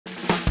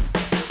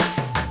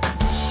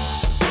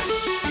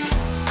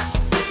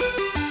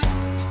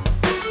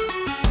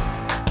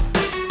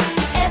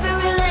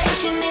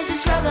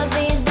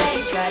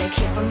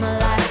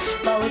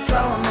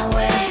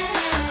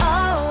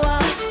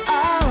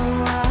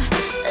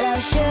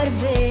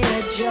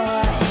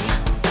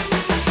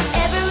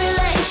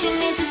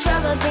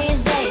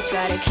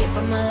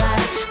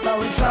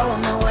throw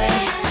them away.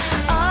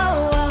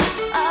 Oh, oh,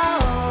 oh,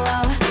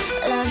 oh,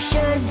 love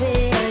should be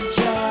a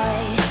joy.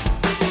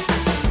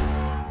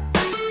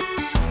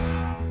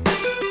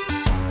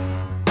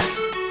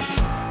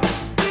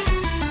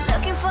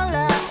 Looking for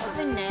love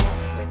in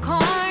every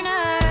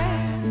corner.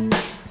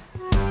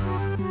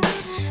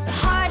 The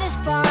hardest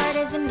part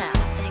is to not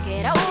think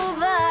it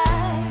over.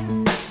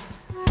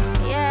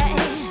 Yeah.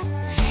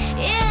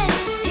 Is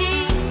he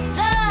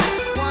the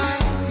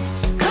one?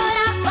 Could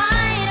I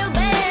find a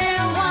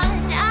better one?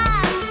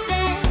 I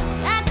think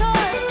I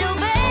could do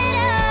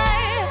better.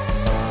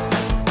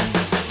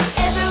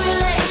 Every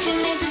relation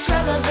is a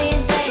struggle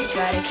these days.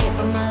 Try to keep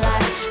them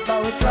alive, but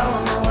we throw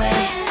them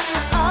away.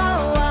 Oh,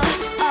 oh,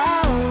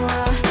 oh,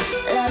 oh,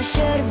 love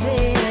should be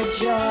a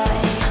joy.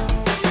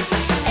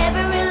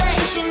 Every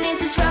relation is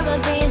a struggle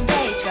these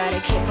days. Try to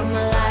keep them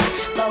alive,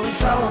 but we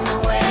throw them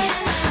away.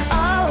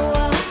 Oh,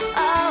 oh,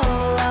 oh,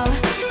 oh,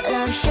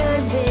 love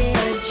should be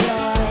a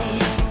joy.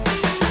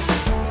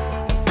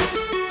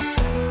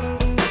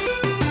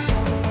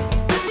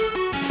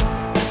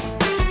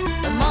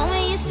 The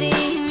moment you see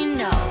him, you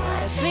know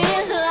what it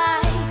feels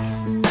like.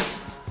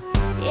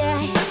 Yeah,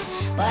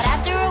 but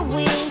after a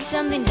week,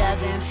 something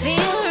doesn't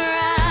feel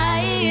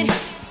right.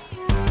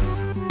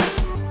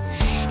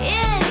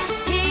 Is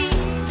he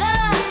the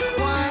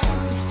one?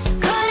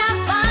 Could I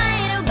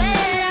find a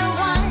better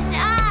one?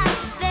 I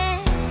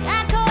think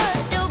I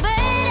could do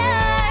better.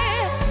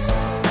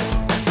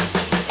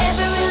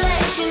 Every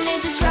relation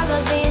is a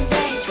struggle these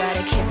days. Try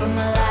to keep them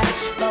alive,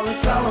 but we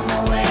throw them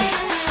away.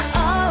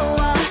 Oh,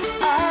 oh,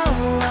 oh,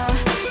 oh,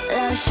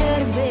 love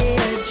should be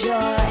a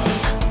joy.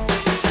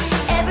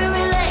 Every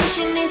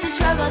relation is a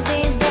struggle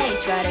these days.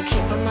 Try to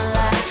keep them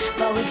alive,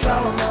 but we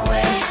throw them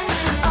away.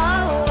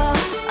 Oh, oh,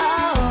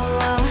 oh,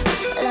 oh,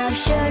 love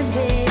should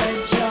be a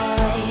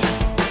joy.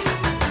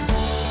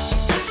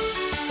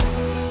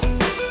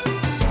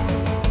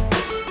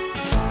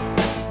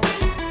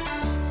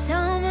 So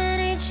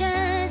many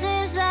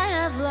chances I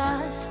have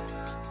lost.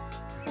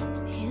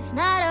 It's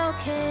not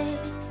okay.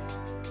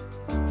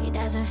 He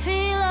doesn't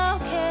feel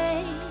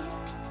okay.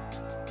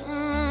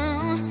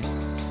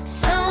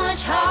 So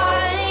much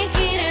heartache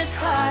it has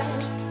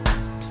caused.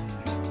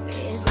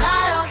 It's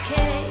not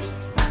okay.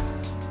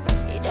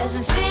 He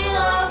doesn't feel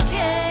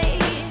okay.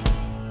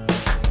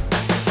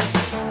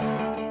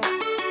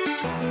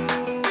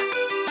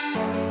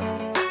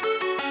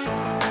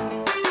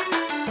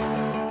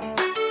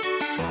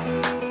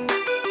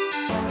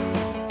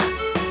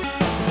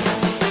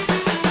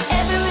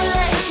 Every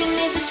relation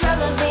is a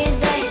struggle these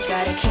days.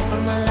 Try to keep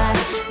them alive,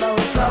 but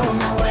we throw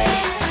them away.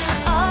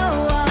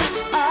 Oh, oh,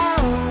 oh,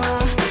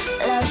 oh,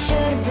 love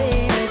should be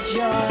a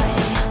joy.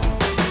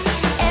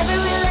 Every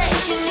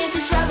relation is a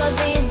struggle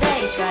these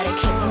days. Try to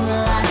keep them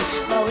alive,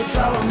 but we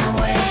throw them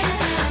away.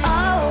 Oh,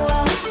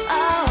 oh,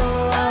 oh,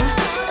 oh,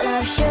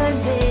 love should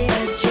be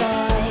a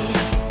joy.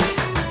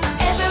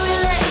 Every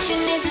relation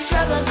is a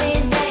struggle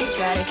these days.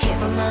 Try to keep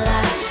them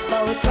alive,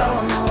 but we throw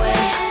them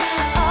away.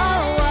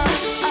 Oh, oh,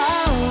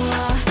 oh,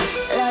 oh,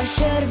 love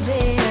should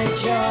be a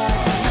joy.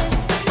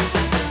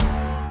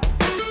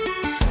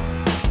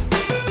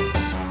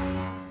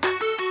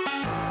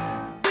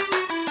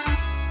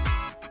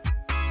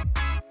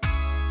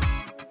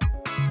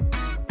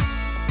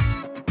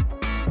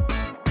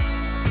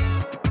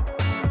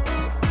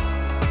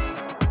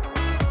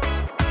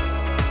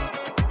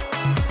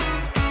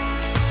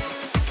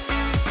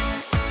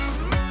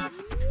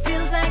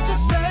 Feels like the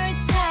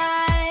first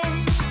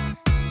time.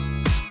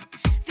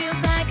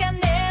 Feels like I've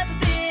never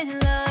been in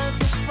love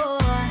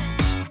before.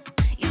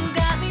 You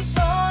got me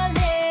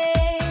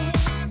falling.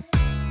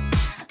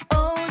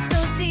 Oh, so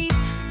deep.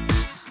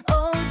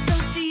 Oh, so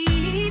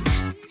deep.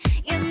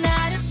 You're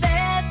not a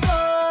bad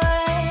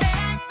boy.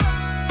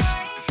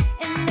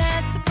 And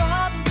that's the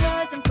problem,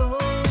 'cause I'm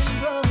going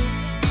broke.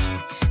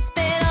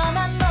 Spent all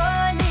my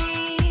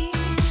money.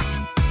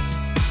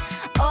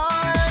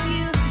 All on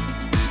you.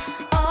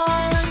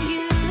 All on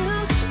you.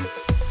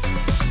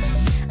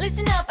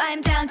 Listen up, I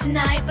am down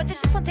tonight, but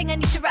there's just one thing I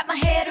need to wrap my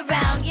head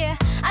around. Yeah,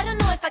 I don't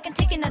know if I can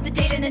take another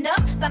date and end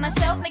up by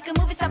myself. Make a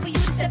movie, it's time for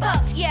you to step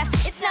up. Yeah,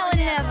 it's now or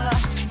never.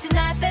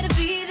 Tonight better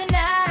be the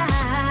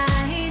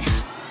night.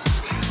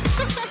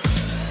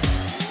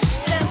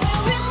 That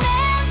we'll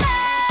remember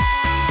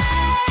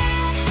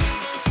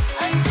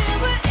until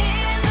we're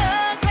in the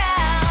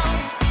ground.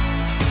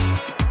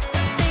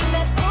 The thing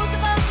that both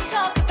of us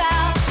talk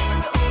about when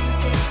we're all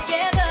sit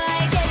together.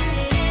 I guess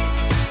it is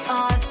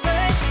our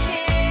first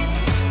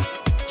kiss.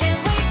 Can't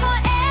wait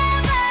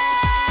forever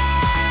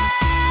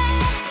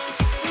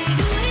for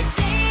you to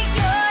take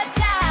your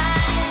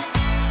time.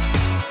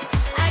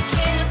 I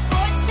can't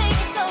afford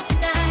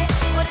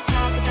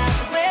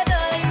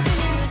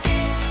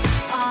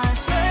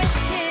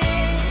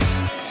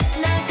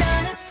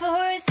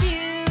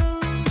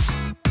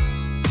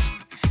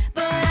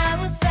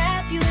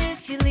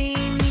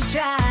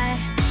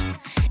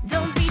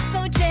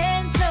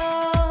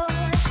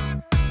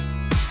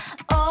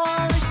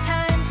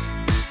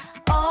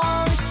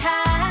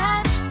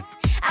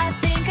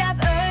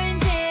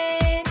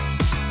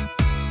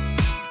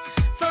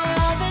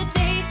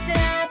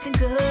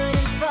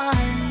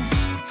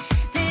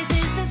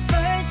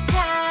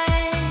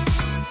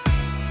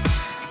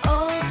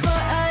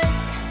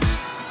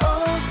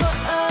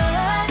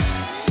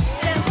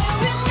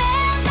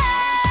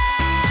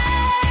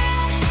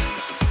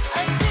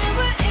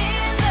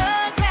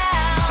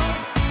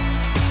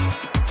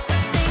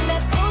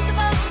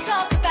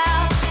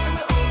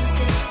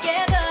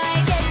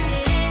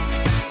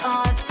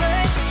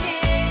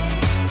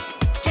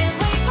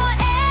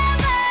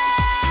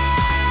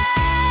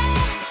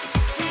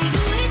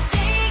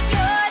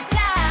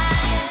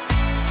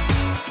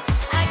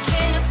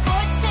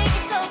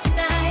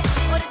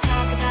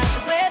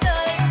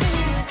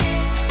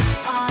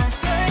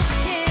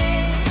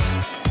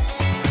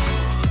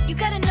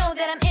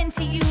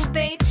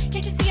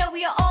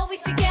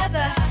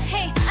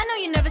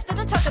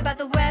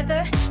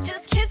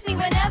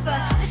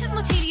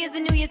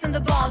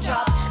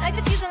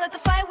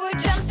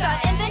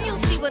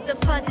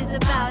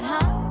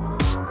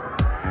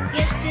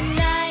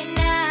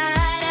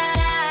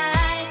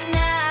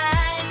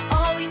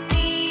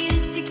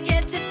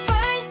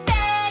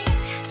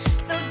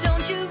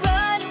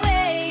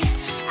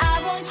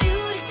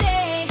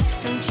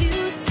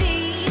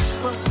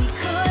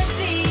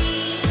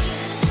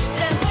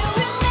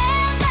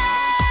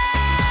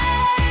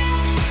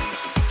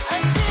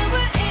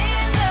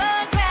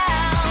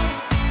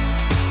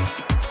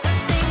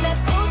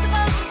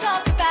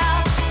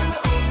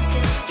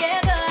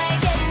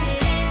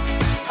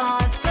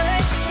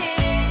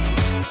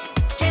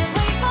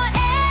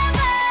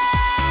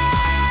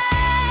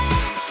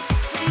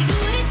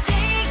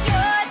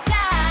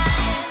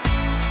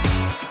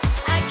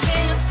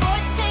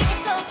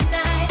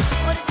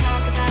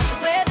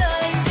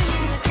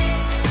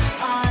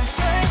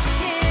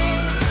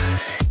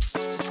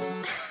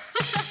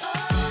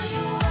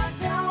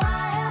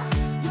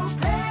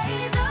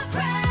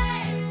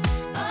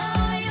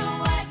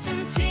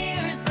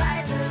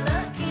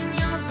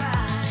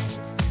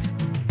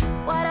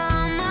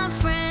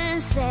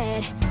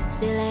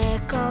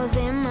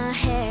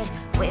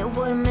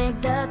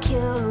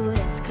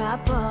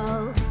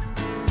couple.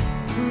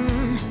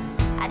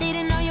 I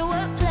didn't know you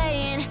were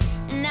playing,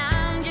 and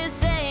I'm just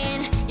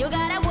saying, you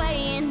gotta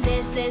weigh in.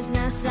 This is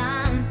not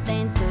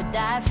something to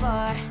die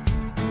for.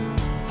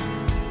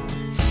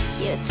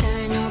 You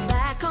turn your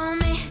back on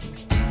me,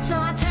 so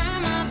I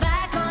turn my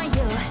back on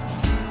you,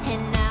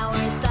 and now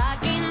we're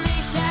stuck in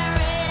this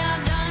charade. I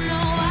don't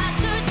know what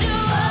to do.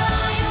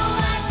 Oh, you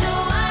act the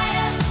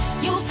wire,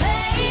 you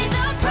pay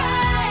the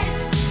price.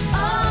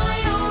 Oh,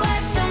 you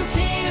wipe some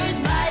tears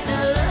by the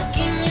look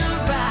in your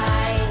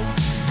eyes.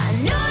 I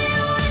knew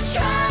you were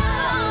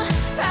trouble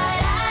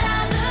right out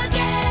of the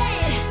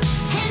gate,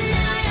 and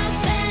now you're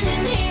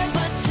standing here,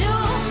 but 2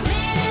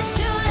 minutes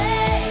too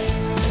late.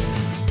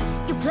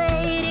 You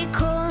played it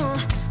cool,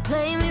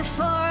 play me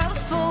for a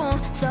fool,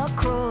 so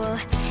cruel.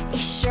 It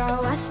sure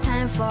was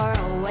time for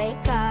a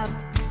wake up.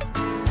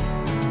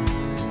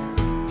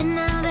 And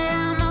now that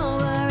I'm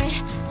over it,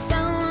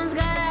 someone's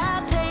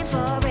gotta pay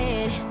for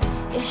it.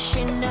 You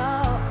should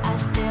know I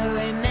still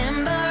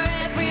remember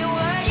every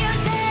word you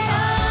said.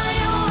 Oh,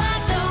 you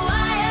walked the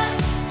wire,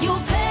 you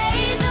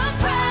paid the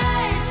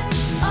price.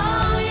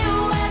 Oh, you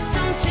wept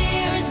some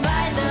tears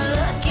by the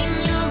look in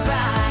your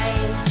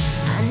eyes.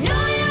 I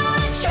knew you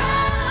were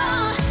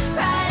trouble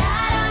right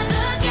out of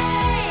the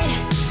gate,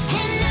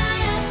 and now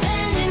you're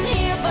standing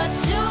here, but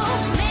 2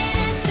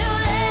 minutes too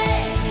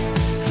late.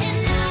 And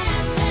now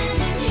you're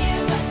standing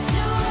here, but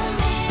 2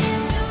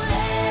 minutes too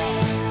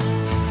late.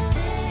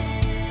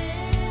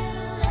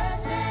 Still the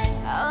same.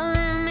 Oh,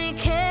 let me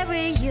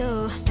carry you.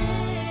 Still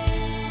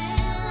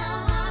on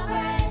my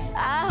brain. I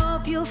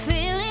hope you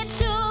feel it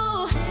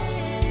too.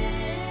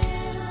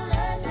 Still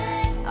the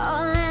same.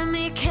 Oh, let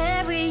me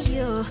carry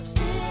you.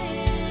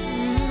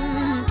 Still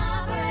on my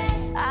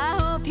brain. I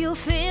hope you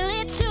feel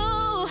it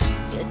too.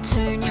 You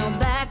turn your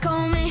back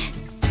on me,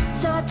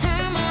 so I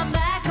turn my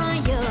back on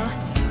you,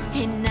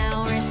 and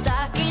now we're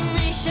stuck in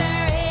this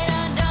charade.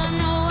 I don't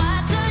know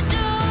what to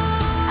do.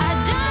 I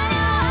don't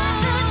know what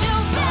to do,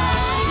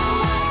 babe. You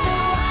walked the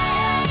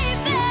wire, you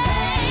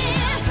paid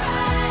the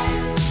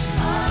price.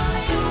 Oh,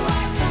 you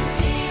wiped some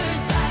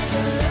tears by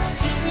the look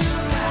in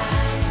your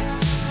eyes.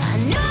 I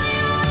knew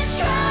you were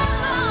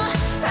trouble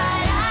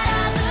right out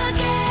of the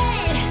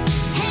gate,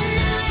 and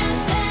now you're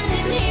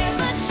standing here,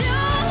 but 2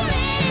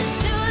 minutes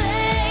too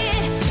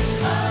late.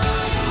 Oh,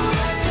 you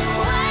walked the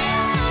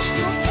wire,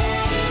 you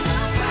paid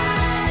the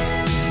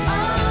price.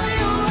 Oh,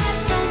 you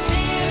wiped some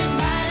tears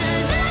by the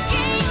look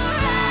in your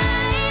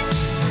eyes.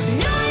 I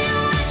knew you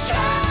were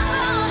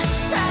trouble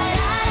right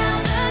out of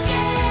the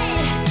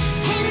gate,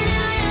 and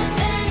now you're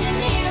standing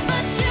here,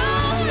 but 2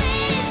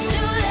 minutes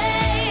too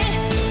late.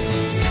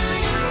 Now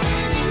you're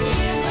standing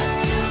here, but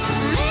 2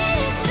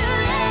 minutes too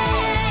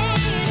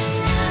late.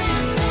 Now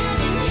you're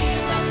standing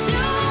here, but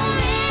 2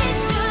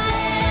 minutes too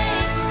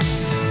late.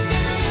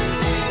 Now you're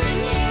standing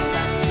here,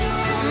 but 2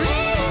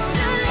 minutes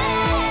too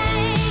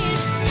late.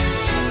 Now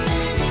you're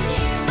standing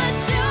here, but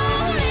 2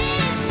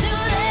 minutes too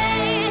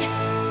late.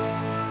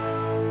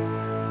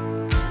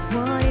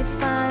 What if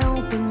I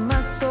open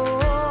my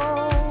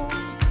soul?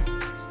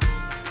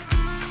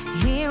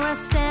 Here I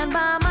stand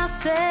by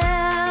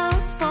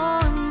myself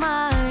on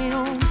my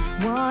own.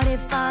 What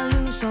if I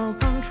lose all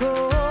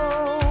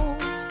control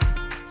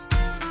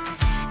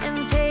and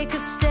take a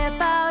step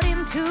out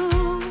into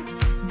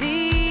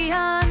the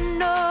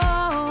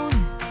unknown?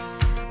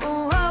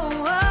 Oh, oh,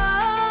 oh.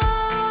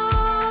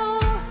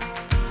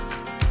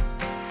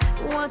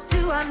 What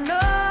do I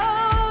know?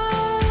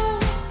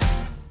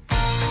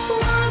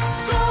 What's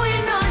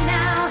going on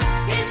now?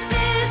 Is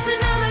this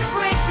another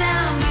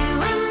breakdown? You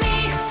and me,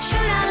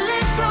 should I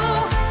let go?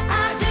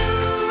 I do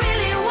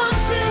really want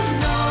to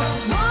know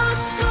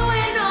what's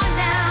going on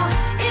now.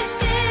 Is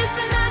this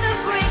another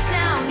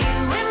breakdown? You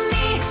and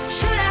me,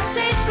 should I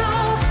say so?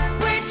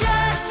 We're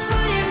just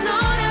putting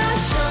on a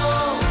show.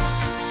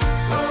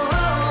 Oh,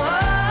 oh,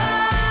 oh.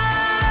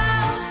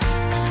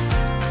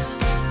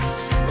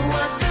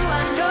 What do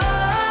I know?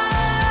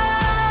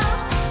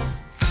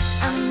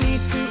 I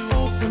need to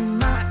open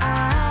my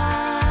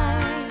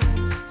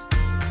eyes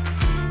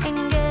and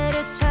get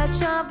a touch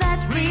of that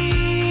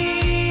reality.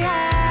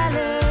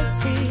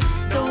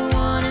 Don't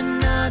want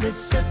another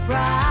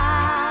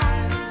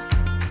surprise.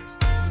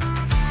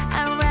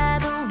 I'd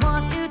rather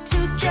want you to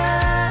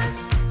just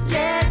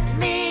let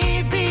me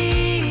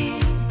be.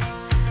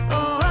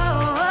 Oh, oh,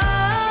 oh.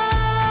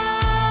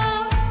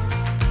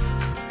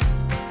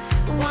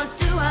 What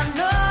do I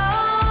know?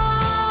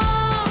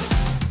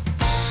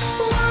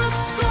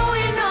 What's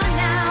going on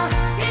now?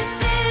 Is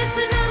this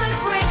another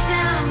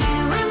breakdown?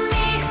 You and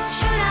me,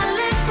 should I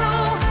let go?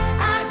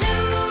 I do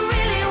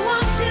really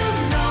want to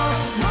know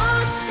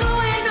what's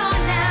going on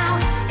now.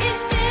 Is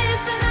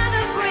this another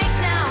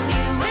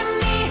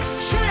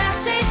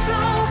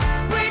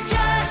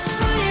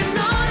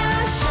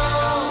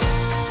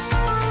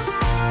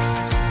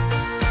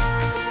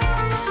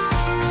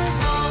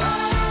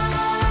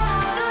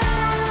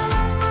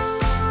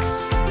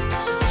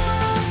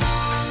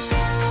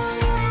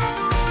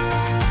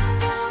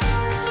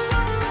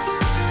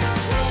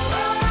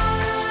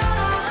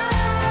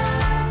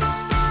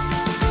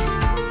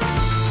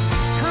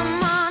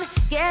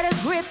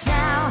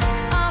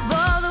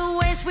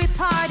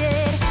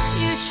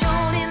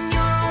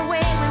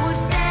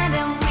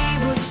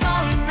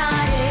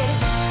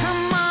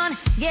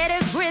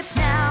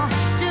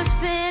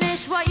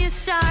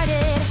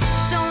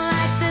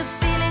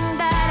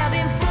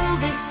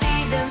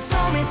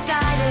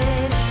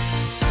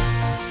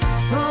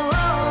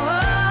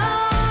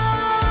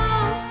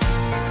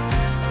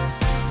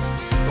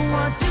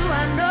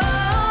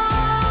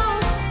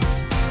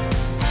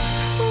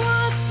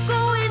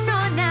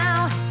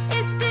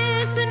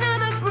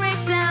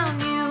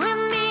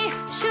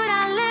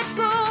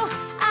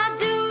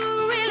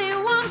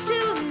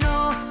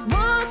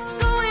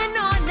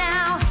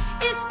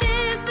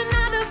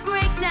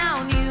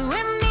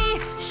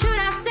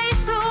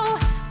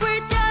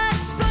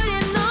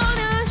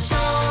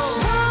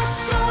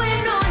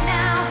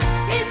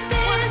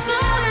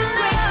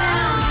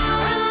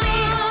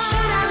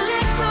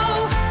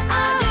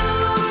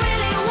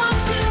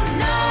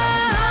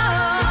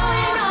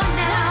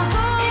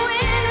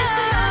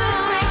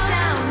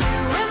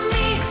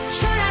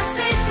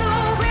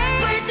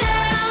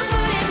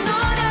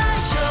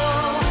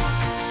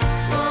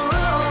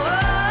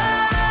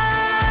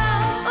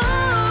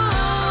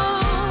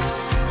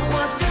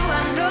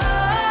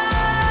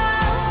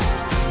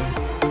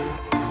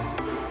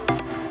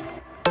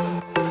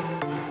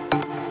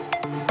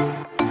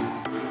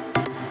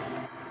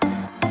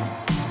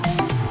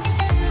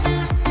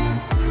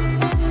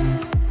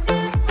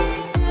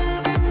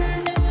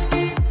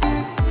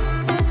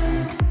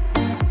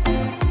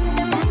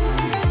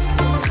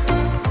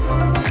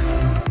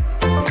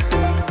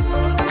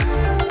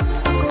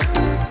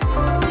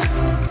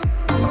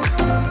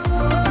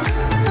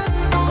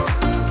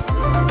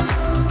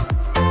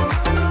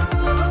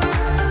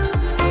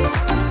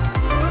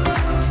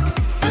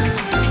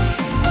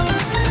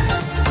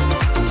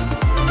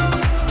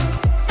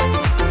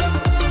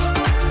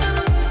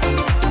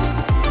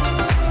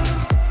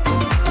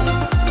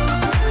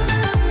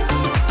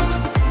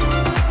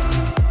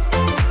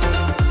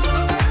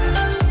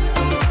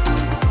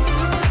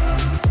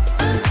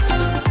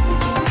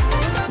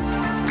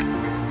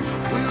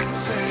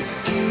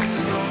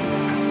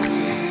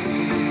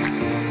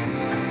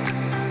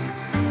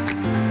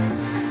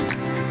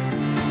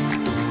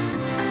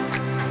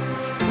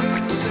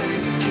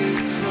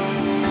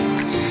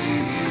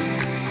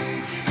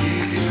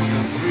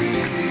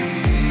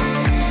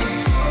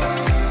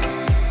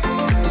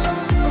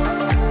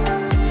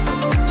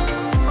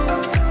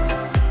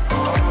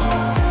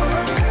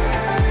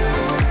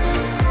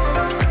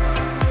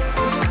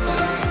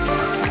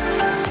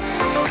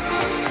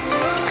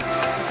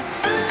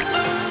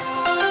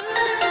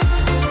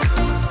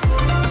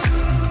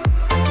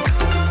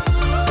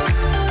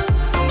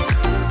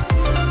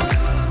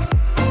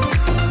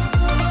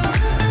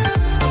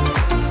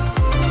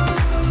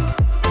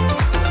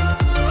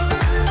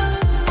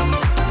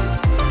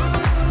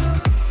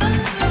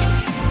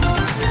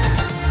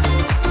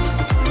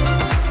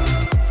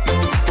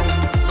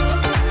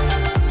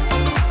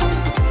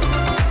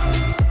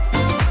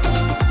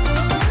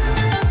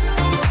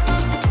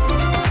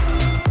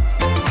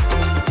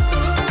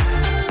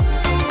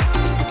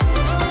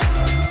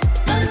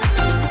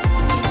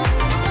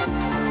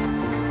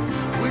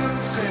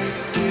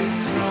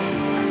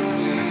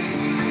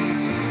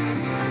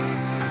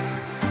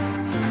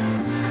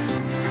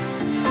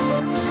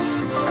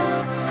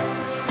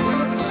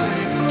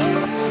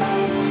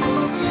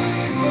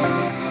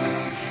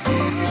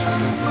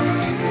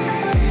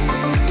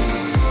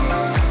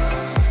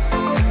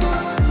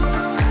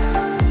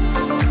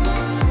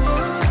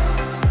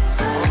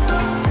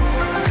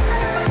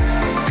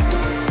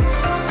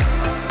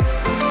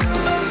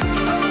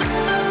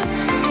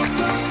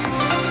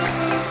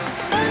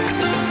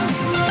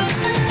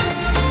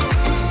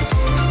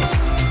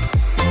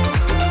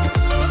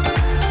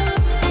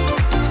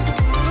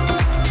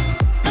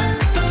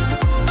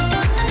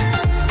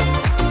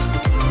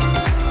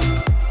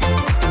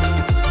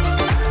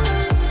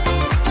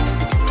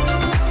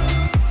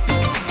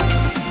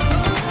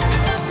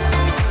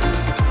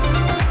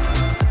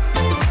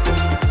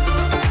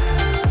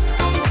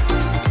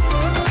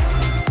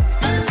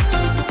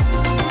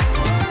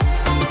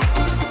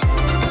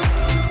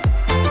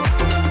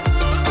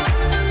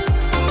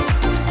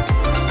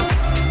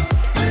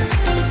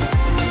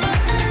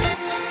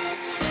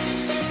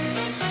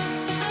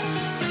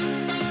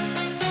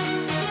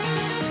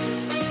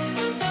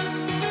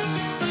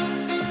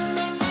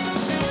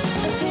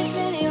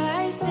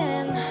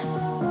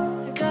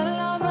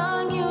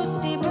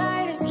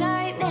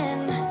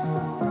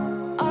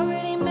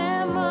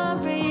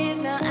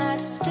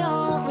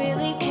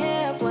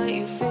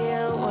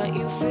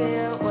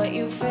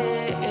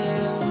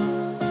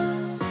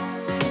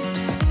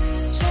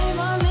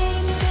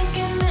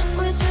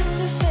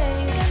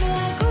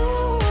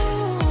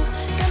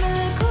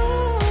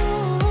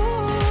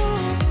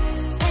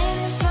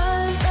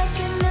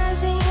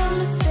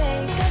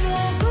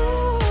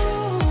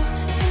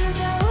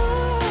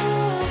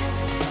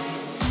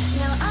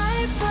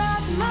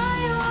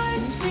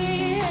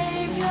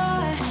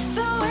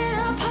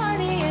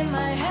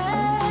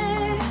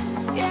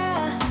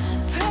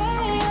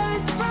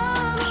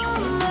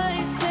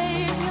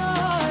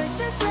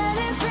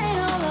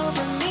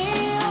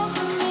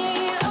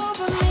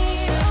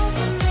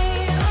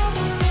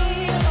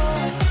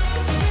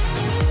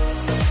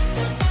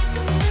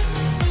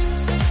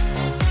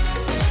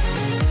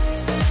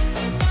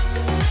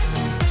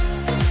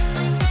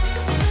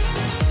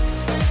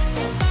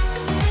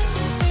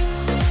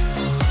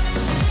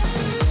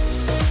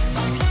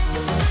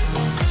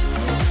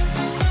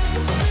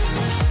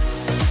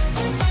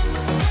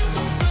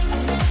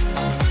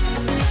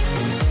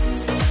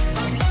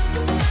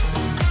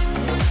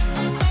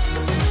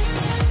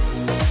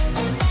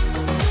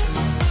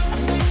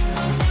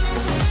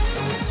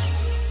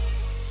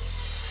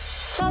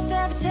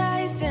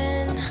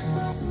advertising.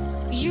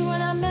 You were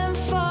not meant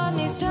for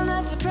me, still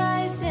not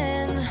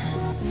surprising.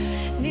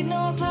 Need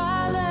no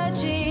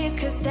apologies,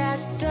 cause I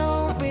just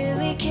don't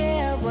really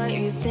care what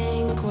you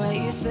think, what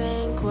you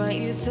think, what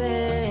you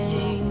think.